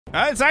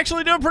It's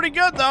actually doing pretty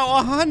good, though.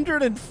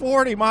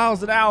 140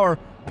 miles an hour.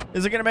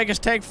 Is it going to make us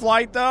take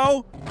flight,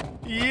 though?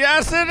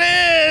 Yes, it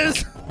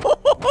is!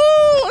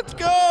 Let's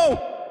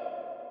go!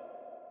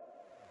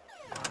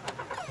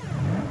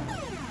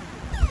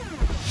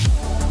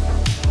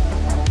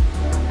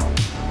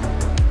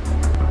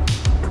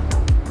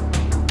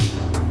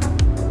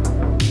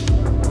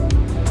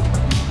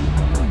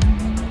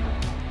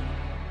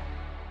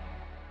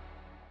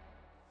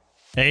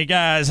 Hey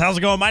guys, how's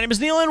it going? My name is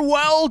Neil and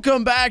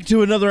welcome back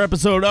to another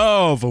episode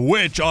of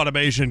Which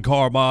Automation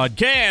Car Mod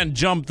Can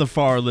Jump the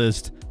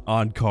Farthest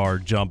on Car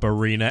Jump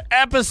Arena,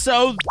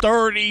 episode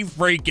 30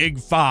 freaking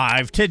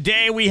 5.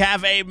 Today we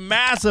have a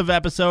massive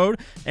episode,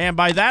 and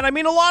by that I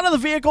mean a lot of the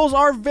vehicles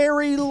are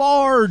very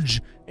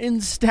large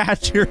in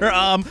stature.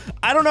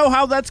 I don't know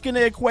how that's going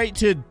to equate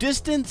to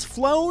distance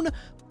flown,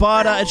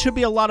 but it should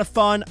be a lot of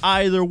fun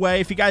either way.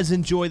 If you guys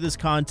enjoy this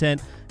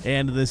content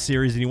and this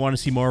series and you want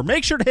to see more,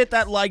 make sure to hit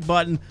that like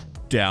button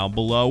down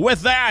below.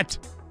 With that,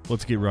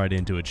 let's get right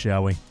into it,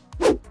 shall we?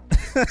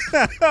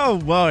 Oh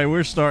boy,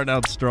 we're starting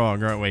out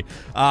strong, aren't we?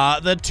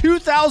 The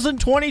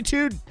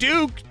 2022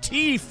 Duke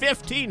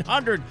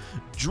T1500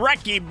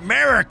 Drek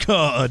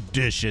America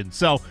Edition.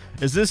 So,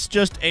 is this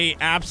just a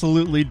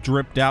absolutely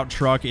dripped out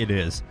truck? It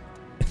is.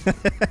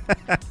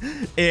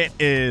 It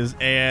is.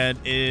 And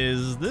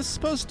is this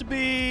supposed to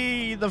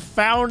be the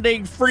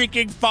founding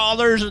freaking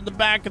fathers in the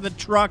back of the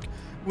truck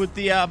with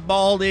the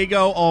bald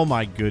ego? Oh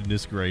my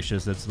goodness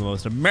gracious, that's the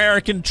most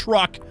American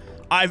truck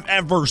I've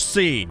ever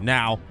seen.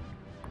 Now,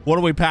 what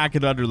are we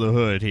packing under the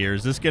hood here?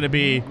 Is this gonna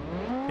be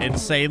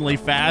insanely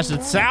fast?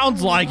 It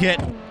sounds like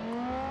it.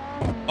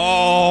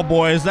 Oh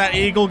boy, is that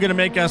eagle gonna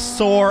make us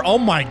soar? Oh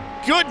my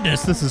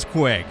goodness, this is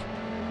quick.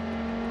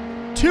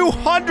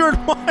 200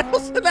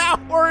 miles an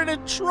hour in a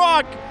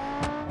truck.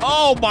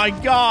 Oh my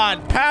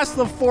god, past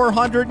the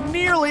 400,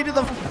 nearly to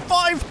the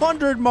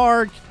 500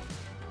 mark.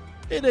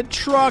 In a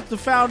truck, the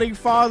founding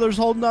fathers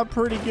holding up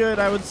pretty good,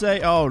 I would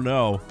say. Oh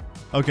no.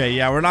 Okay,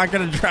 yeah, we're not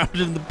gonna drown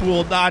in the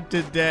pool, not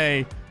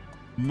today.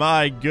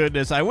 My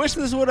goodness, I wish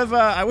this would have.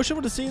 I wish I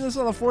would have seen this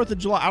on the 4th of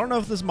July. I don't know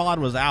if this mod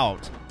was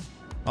out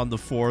on the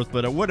 4th,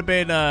 but it would have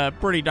been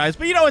pretty nice.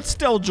 But you know, it's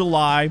still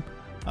July,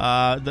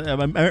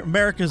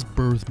 America's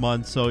birth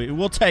month, so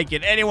we'll take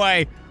it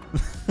anyway.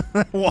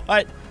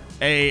 What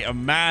a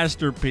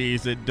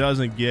masterpiece! It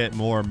doesn't get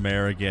more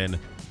American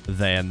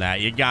than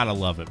that. You gotta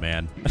love it,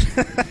 man.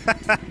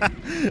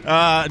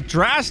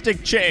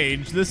 Drastic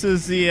change. This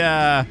is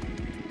the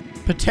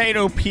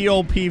potato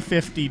peel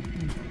P50.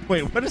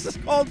 Wait, what is this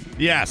called?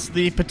 Yes,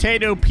 the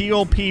potato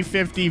peel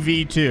P50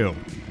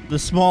 V2, the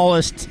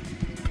smallest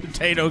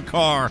potato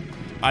car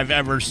I've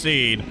ever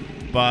seen.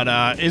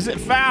 But is it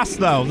fast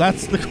though?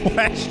 That's the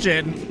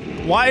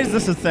question. Why is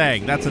this a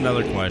thing? That's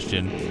another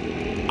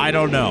question. I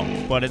don't know,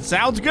 but it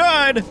sounds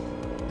good.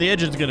 The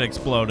engine's gonna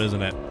explode,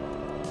 isn't it?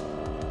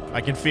 I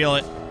can feel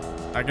it.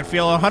 I can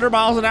feel 100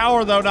 miles an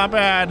hour, though. Not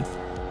bad.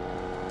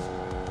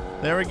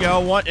 There we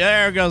go.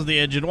 There goes the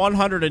engine.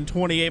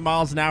 128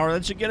 miles an hour.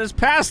 That should get us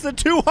past the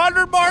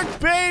 200 mark,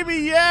 baby.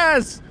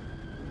 Yes.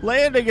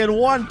 Landing in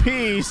one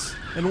piece,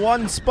 in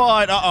one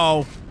spot.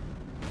 Uh-oh.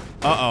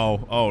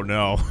 Uh-oh. Oh,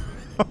 no.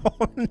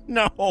 Oh,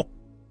 no.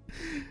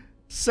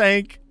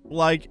 Sank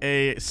like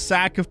a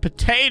sack of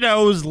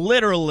potatoes,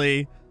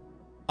 literally.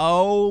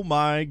 Oh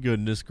my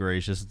goodness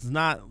gracious. It's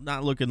not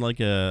looking like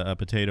a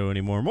potato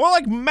anymore. More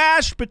like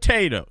mashed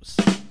potatoes.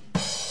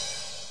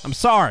 I'm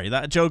sorry.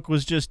 That joke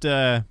was just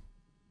too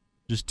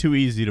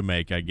easy to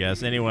make, I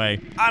guess. Anyway,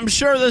 I'm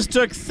sure this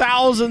took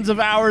thousands of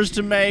hours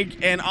to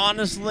make, and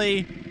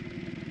honestly,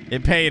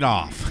 it paid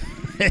off.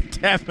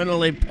 It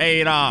definitely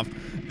paid off.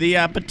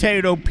 The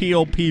potato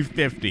peel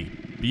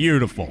P50.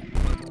 Beautiful.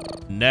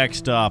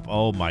 Next up,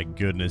 oh my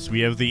goodness,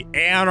 we have the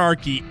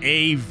Anarchy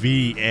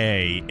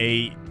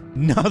AVA.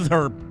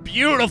 Another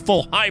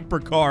beautiful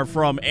hypercar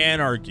from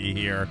Anarchy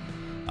here.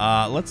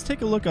 Let's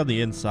take a look on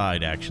the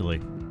inside, actually.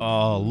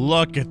 Oh,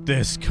 look at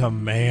this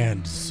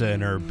command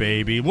center,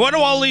 baby. What do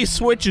all these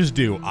switches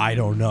do? I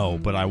don't know,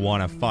 but I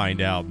want to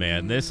find out,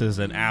 man. This is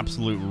an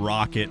absolute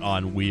rocket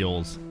on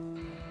wheels.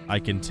 I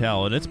can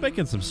tell, and it's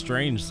making some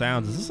strange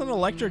sounds. Is this an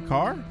electric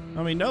car?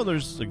 I mean, no,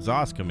 there's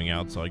exhaust coming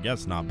out, so I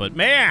guess not. But,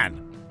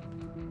 man,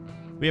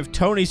 we have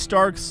Tony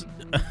Stark's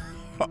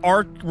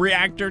arc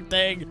reactor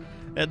thing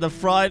at the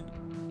front.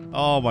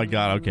 Oh my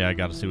god, okay, I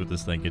gotta see what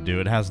this thing can do.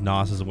 It has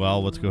NOS as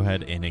well. Let's go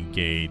ahead and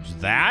engage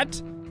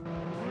that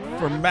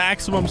for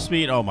maximum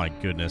speed. Oh my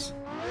goodness.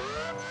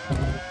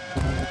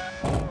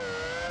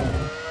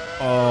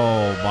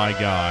 Oh my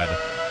god.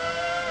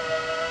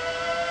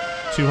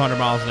 200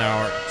 miles an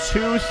hour.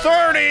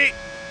 230!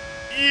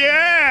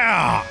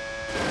 Yeah!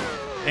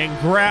 And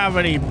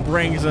gravity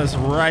brings us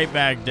right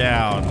back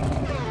down.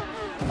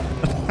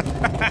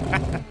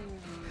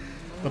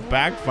 The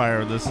backfire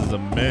of this is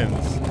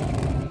immense.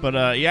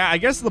 But yeah, I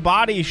guess the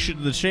body,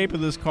 the shape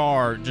of this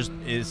car just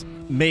is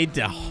made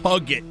to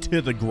hug it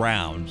to the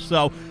ground.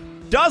 So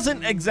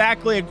doesn't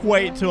exactly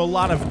equate to a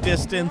lot of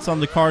distance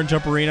on the Car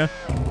Jump Arena,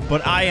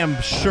 but I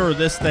am sure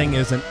this thing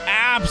is an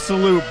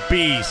absolute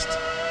beast.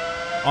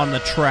 on the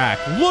track.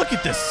 Look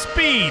at the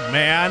speed,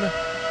 man.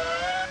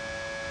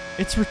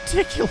 It's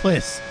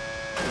ridiculous.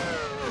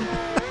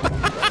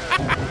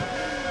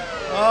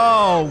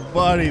 Oh,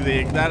 buddy,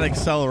 that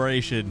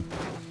acceleration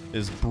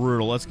is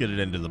brutal. Let's get it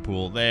into the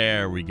pool.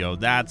 There we go.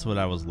 That's what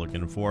I was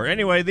looking for.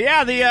 Anyway, the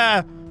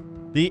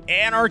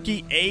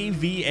Anarchy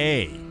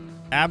AVA.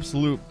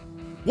 Absolute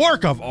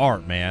work of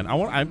art, man.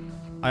 I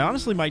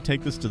honestly might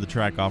take this to the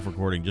track off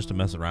recording just to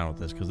mess around with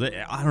this, because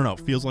I don't know,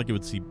 it feels like it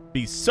would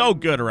be so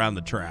good around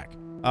the track.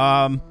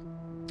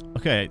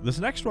 Okay, this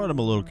next one I'm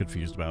a little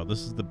confused about.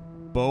 This is the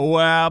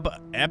Boab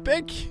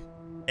Epic,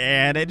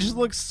 and it just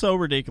looks so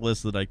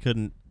ridiculous that I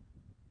couldn't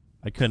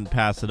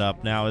pass it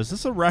up. Now, is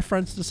this a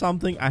reference to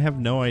something? I have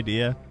no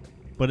idea,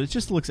 but it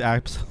just looks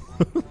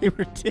absolutely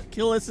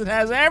ridiculous. It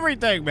has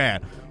everything,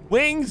 man.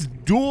 Wings,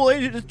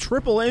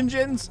 triple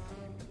engines.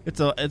 It's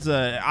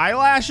a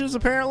eyelashes,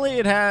 apparently.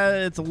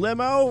 It's a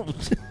limo.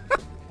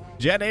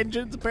 Jet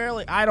engines,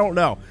 apparently. I don't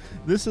know.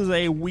 This is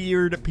a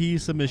weird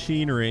piece of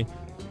machinery,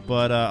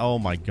 but oh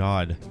my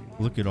god.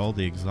 Look at all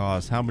the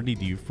exhausts. How many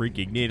do you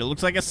freaking need? It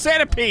looks like a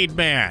centipede,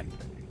 man.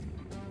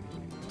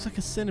 Looks like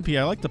a centipede.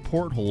 I like the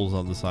portholes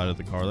on the side of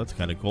the car. That's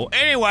kind of cool.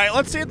 Anyway,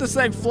 let's see if this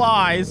thing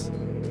flies.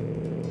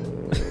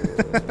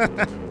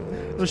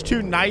 There's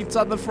two knights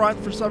on the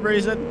front for some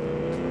reason.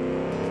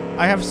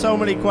 I have so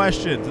many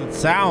questions. It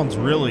sounds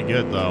really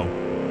good, though.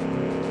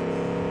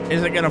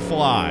 Is it gonna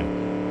fly?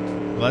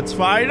 Let's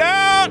find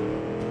out!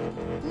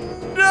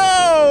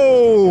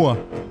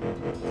 No!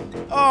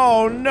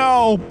 Oh,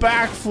 no!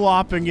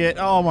 Backflopping it.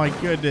 Oh, my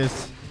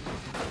goodness.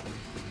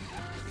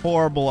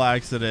 Horrible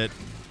accident.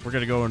 We're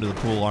gonna go into the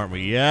pool, aren't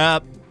we?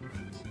 Yep.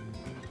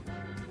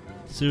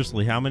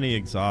 Seriously, how many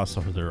exhausts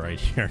are there right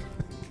here?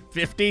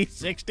 50?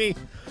 60?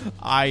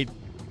 I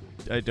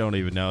don't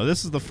even know.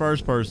 This is the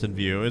first person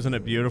view. Isn't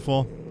it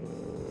beautiful?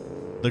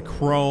 The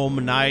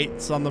chrome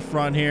knights on the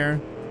front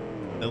here.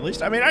 At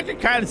least, I mean, I can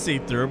kind of see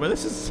through, but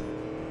this is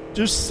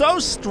just so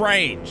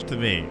strange to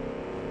me.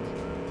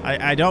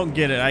 I don't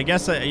get it. I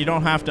guess you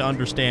don't have to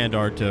understand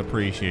art to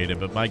appreciate it,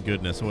 but my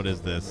goodness, what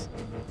is this?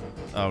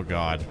 Oh,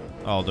 God.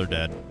 Oh, they're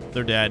dead.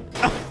 They're dead.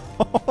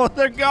 Oh,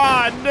 they're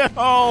gone.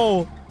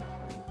 No.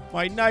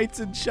 My knights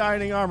in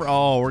shining armor.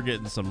 Oh, we're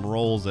getting some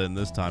rolls in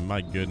this time.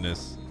 My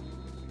goodness.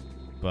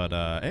 But,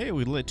 hey,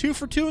 we lit 2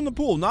 for 2 in the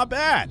pool. Not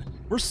bad.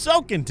 We're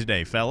soaking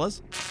today,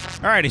 fellas.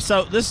 Alrighty,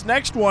 so this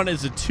next one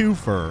is a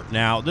twofer.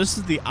 Now, this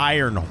is the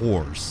Iron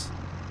Horse.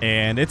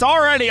 And it's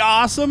already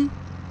awesome.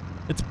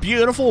 It's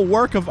beautiful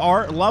work of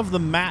art. Love the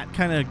matte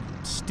kind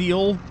of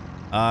steel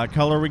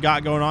color we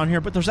got going on here.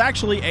 But there's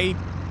actually a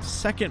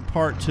second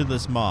part to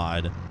this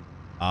mod.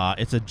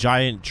 It's a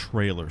giant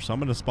trailer. So I'm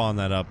going to spawn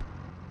that up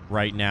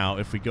right now.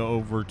 If we go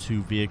over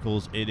to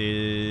vehicles, it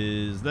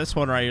is this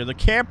one right here, the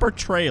camper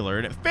trailer,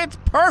 and it fits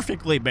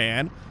perfectly,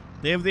 man.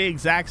 They have the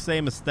exact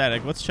same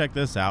aesthetic. Let's check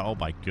this out. Oh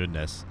my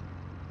goodness.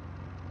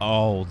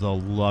 Oh, the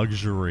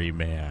luxury,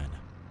 man.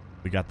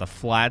 We got the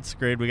flat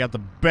screen, we got the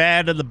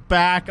bed in the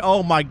back.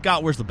 Oh my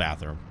god, where's the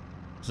bathroom?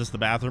 Is this the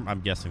bathroom?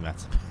 I'm guessing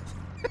that's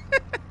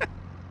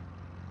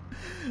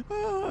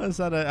oh, is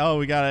that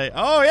we got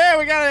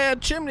a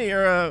chimney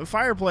or a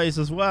fireplace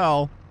as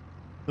well.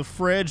 The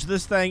fridge,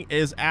 this thing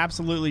is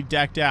absolutely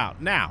decked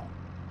out. Now,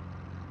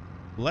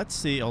 let's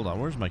see. Hold on,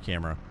 where's my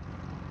camera?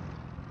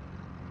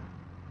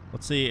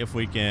 Let's see if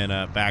we can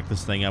back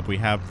this thing up. We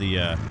have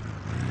the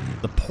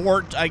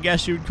port, I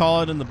guess you'd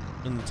call it, in the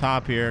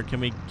top here. Can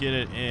we get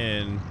it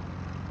in?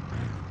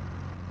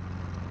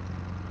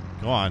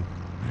 Go on,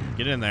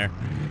 get in there.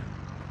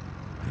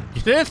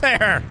 Get in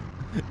there!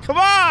 Come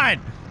on!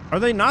 Are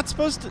they not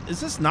supposed to? Is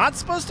this not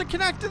supposed to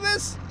connect to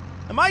this?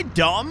 Am I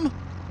dumb?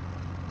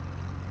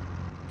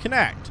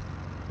 Connect.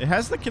 It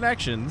has the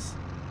connections.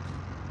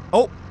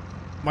 Oh,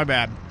 my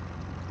bad.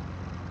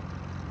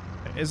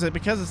 Is it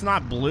because it's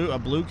not a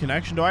blue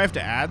connection? Do I have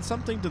to add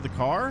something to the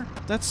car?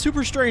 That's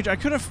super strange. I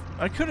could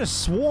have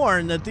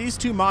sworn that these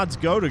two mods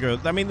go.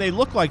 I mean, they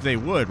look like they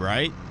would,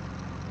 right?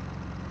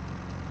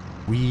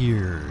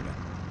 Weird.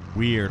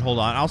 Weird. Hold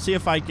on. I'll see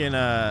if I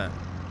can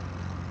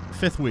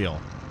fifth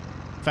wheel.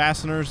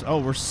 Fasteners.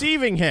 Oh,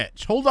 receiving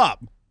hitch. Hold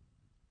up.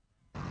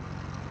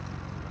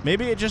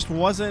 Maybe it just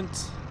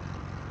wasn't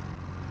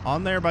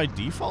on there by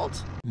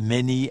default?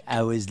 Many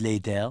hours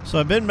later. So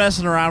I've been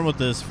messing around with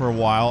this for a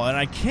while, and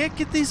I can't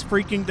get these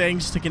freaking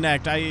things to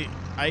connect. I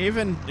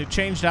even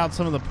changed out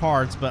some of the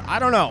parts, but I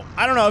don't know.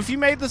 I don't know. If you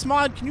made this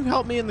mod, can you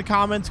help me in the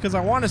comments? Because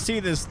I want to see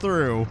this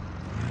through.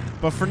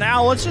 But for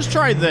now, let's just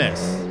try this.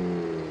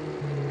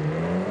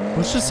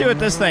 Let's just see what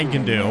this thing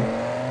can do.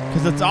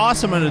 Because it's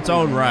awesome in its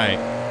own right.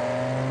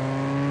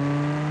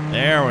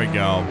 There we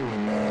go.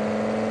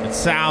 It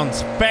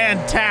sounds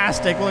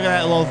fantastic. Look at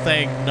that little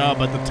thing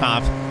nub at the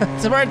top.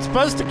 That's where it's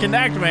supposed to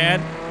connect,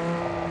 man.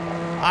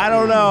 I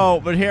don't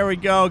know, but here we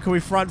go. Can we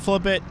front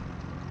flip it?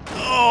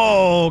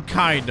 Oh,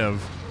 kind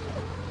of.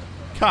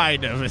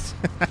 Kind of.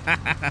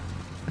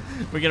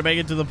 We're going to make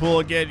it to the pool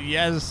again?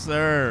 Yes,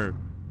 sir.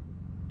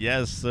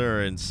 Yes,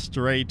 sir. And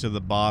straight to the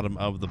bottom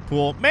of the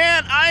pool.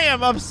 Man, I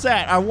am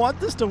upset. I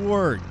want this to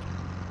work.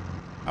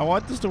 I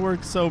want this to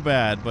work so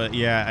bad, but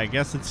yeah, I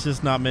guess it's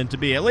just not meant to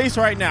be. At least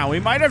right now. We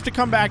might have to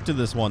come back to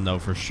this one, though,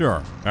 for sure.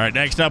 All right,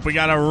 next up, we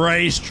got a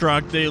race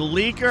truck, the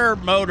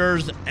Leaker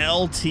Motors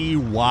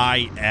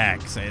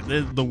LTYX.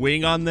 And the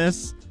wing on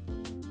this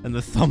and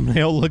the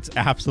thumbnail looks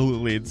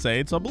absolutely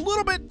insane, so I'm a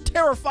little bit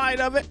terrified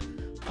of it.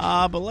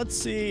 But let's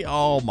see.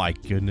 Oh, my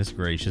goodness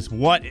gracious.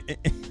 What?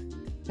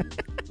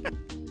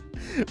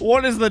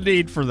 What is the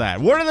need for that?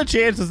 What are the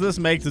chances this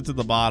makes it to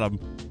the bottom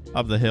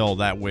of the hill,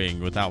 that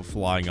wing, without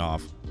flying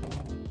off?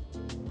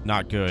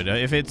 Not good.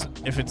 If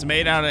it's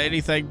made out of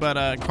anything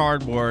but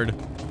cardboard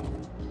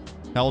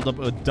held up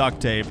with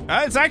duct tape.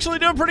 It's actually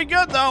doing pretty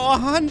good, though.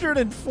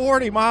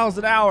 140 miles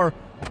an hour.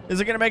 Is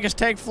it going to make us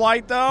take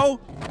flight, though?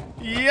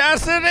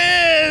 Yes, it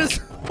is!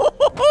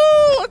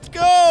 Let's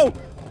go!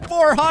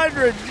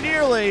 400,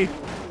 nearly.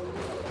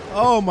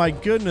 Oh my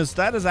goodness,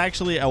 that is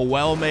actually a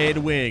well-made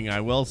wing,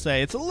 I will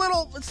say. It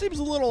seems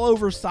a little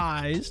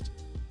oversized,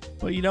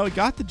 but you know, it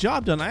got the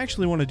job done. I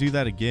actually want to do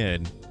that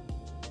again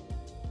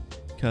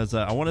because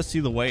I want to see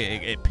the way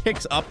it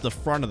picks up the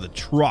front of the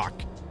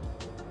truck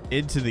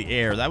into the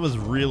air. That was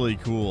really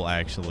cool,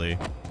 actually.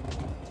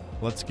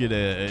 Let's get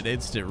an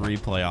instant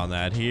replay on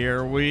that.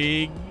 Here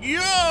we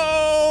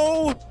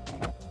go!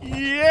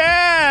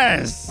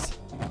 Yes!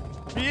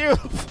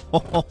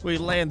 Beautiful. We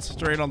land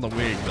straight on the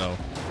wing, though.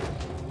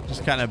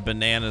 Just kind of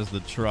bananas the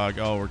truck.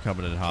 Oh, we're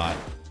coming in hot.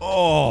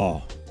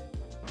 Oh!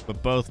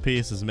 But both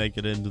pieces make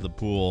it into the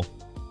pool.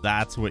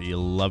 That's what you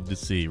love to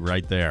see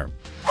right there.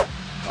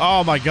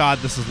 Oh my God,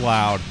 this is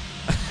loud.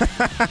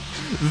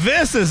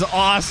 This is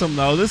awesome,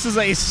 though. This is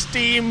a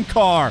steam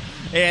car.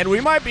 And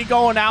we might be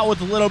going out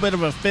with a little bit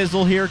of a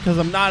fizzle here because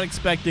I'm not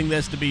expecting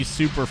this to be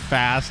super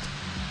fast.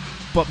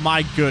 But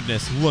my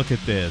goodness, look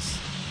at this.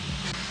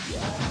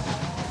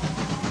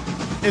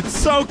 It's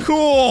so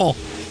cool.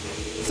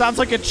 Sounds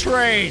like a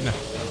train.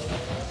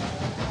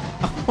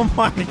 Oh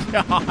my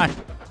God.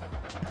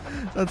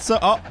 That's so...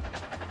 Oh,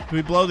 did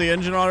we blow the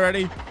engine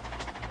already?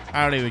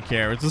 I don't even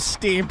care. It's a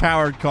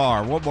steam-powered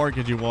car. What more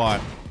could you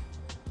want?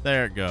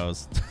 There it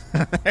goes.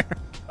 There it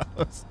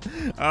goes.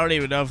 I don't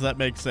even know if that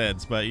makes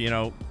sense, but, you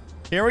know,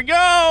 here we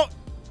go.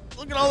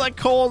 Look at all that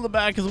coal in the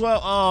back as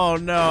well. Oh,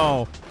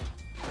 no.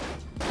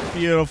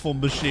 Beautiful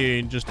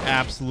machine. Just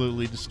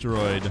absolutely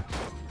destroyed.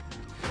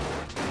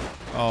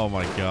 Oh,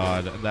 my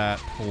God. That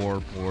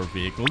poor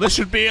vehicle. This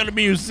should be in a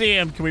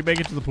museum. Can we make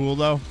it to the pool,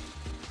 though?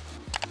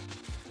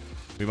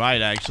 We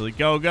might actually.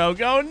 Go, go,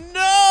 go.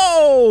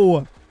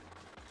 No!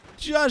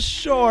 Just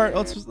short.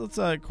 Let's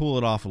cool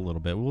it off a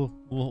little bit.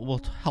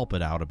 We'll help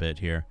it out a bit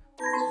here.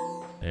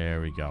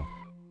 There we go.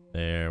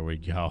 There we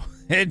go.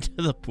 Into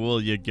the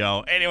pool you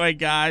go. Anyway,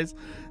 guys,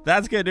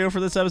 that's gonna do it for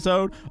this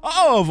episode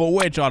of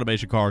which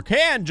automation car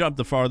can jump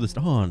the farthest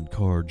on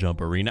Car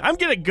Jump Arena. I'm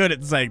getting good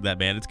at saying that,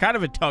 man. It's kind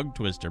of a tongue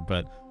twister,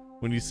 but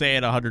when you say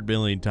it 100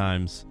 million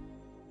times,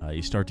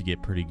 you start to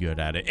get pretty good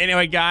at it.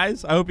 Anyway,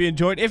 guys, I hope you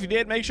enjoyed. If you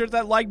did, make sure to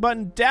hit that like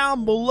button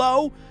down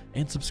below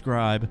and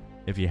subscribe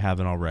if you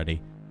haven't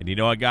already. And you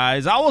know what,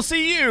 guys? I will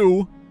see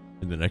you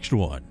in the next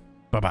one.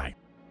 Bye-bye.